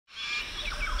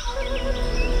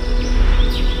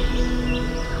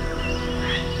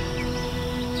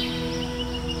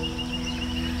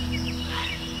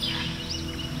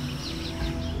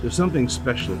There's something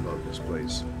special about this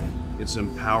place. It's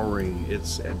empowering,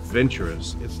 it's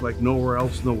adventurous, it's like nowhere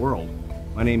else in the world.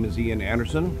 My name is Ian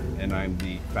Anderson, and I'm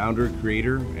the founder,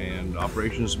 creator, and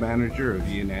operations manager of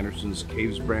Ian Anderson's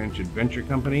Caves Branch Adventure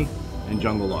Company and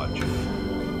Jungle Lodge.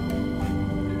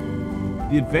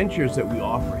 The adventures that we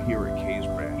offer here at Caves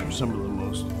Branch are some of the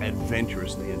most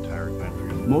adventurous in the entire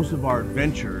country. Most of our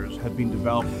adventures have been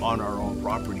developed on our own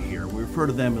property here. We refer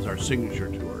to them as our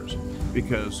signature tours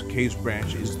because Caves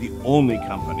Branch is the only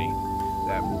company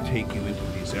that will take you into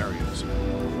these areas.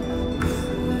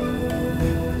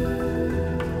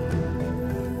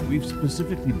 We've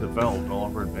specifically developed all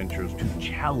of our adventures to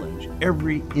challenge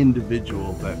every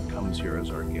individual that comes here as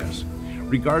our guest.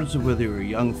 Regardless of whether you're a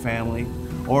young family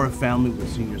or a family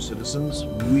with senior citizens,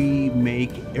 we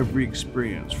make every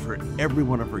experience for every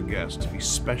one of our guests to be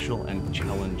special and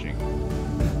challenging.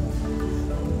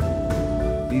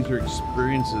 These are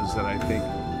experiences that I think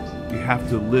you have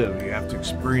to live, you have to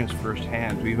experience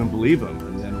firsthand to even believe them.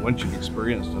 And then once you've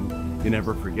experienced them, you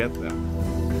never forget them.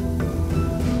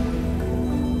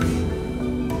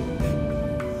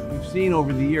 We've seen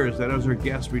over the years that as our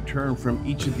guests return from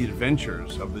each of the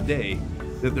adventures of the day,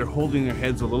 that they're holding their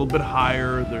heads a little bit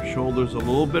higher, their shoulders a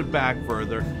little bit back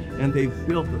further, and they've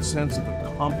built a sense of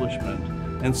accomplishment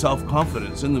and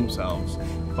self-confidence in themselves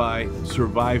by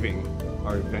surviving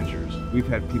our adventures. We've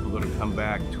had people that have come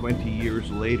back 20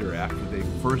 years later after they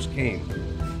first came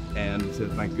and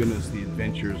said, my goodness, the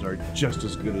adventures are just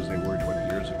as good as they were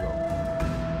 20 years ago.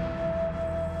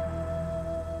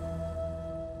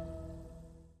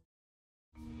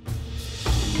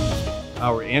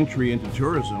 Our entry into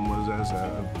tourism was as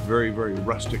a very, very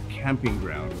rustic camping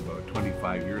ground about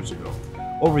 25 years ago.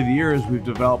 Over the years, we've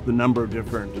developed a number of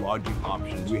different lodging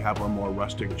options. We have our more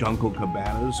rustic jungle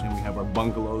cabanas, and we have our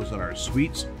bungalows and our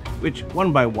suites, which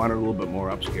one by one are a little bit more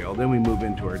upscale. Then we move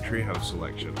into our treehouse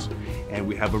selections. And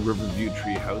we have a riverview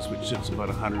treehouse, which sits about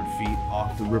 100 feet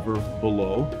off the river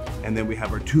below. And then we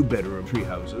have our 2-bedroom tree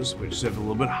houses, which sit a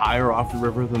little bit higher off the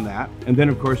river than that. And then,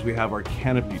 of course, we have our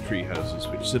canopy tree houses,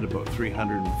 which sit about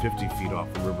 350 feet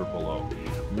off the river below,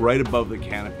 right above the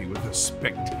canopy with a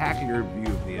spectacular view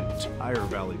of the entire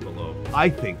valley below. I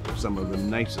think they're some of the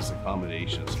nicest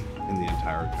accommodations in the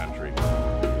entire country.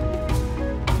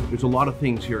 There's a lot of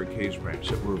things here at Caves Branch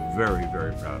that we're very,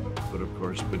 very proud of. But of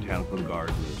course, Botanical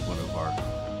Garden is one of our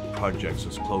projects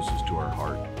that's closest to our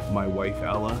heart. My wife,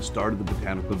 Ella, started the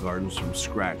Botanical Gardens from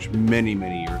scratch many,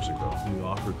 many years ago. We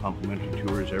offer complimentary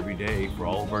tours every day for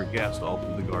all of our guests all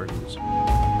through the gardens.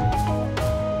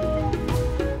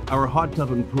 Our hot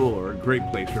tub and pool are a great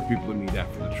place for people to meet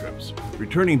after the trips.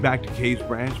 Returning back to Caves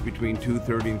Branch between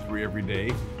 2:30 and 3 every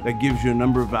day, that gives you a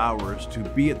number of hours to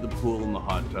be at the pool and the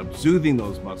hot tub, soothing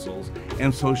those muscles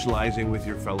and socializing with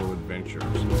your fellow adventurers.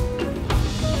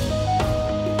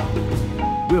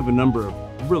 We have a number of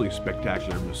really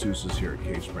spectacular masseuses here at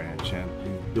Caves Branch, and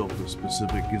we've built a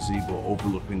specific gazebo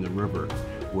overlooking the river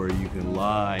where you can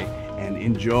lie and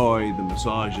enjoy the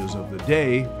massages of the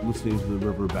day, listening to the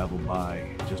river babble by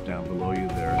just down below you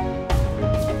there.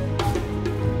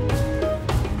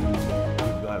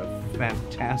 We've got a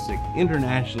fantastic,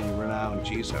 internationally renowned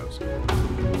cheese house.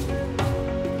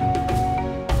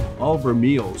 All of our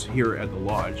meals here at the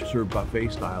lodge serve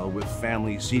buffet style with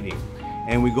family seating.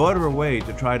 And we go out of our way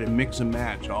to try to mix and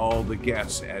match all the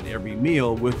guests at every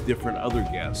meal with different other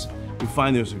guests. We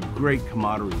find there's a great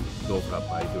camaraderie built up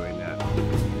by doing that.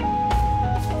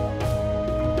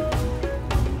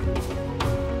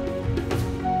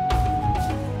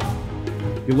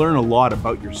 You learn a lot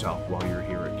about yourself while you're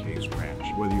here at Caves Branch,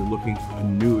 whether you're looking for a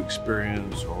new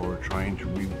experience or trying to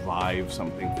revive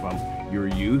something from your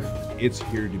youth. It's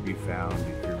here to be found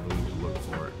if you're willing to look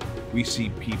for it. We see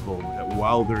people that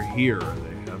while they're here,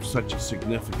 they have such a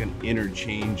significant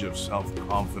interchange of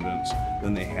self-confidence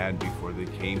than they had before they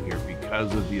came here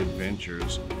because of the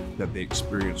adventures that they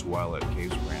experienced while at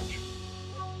Caves Branch.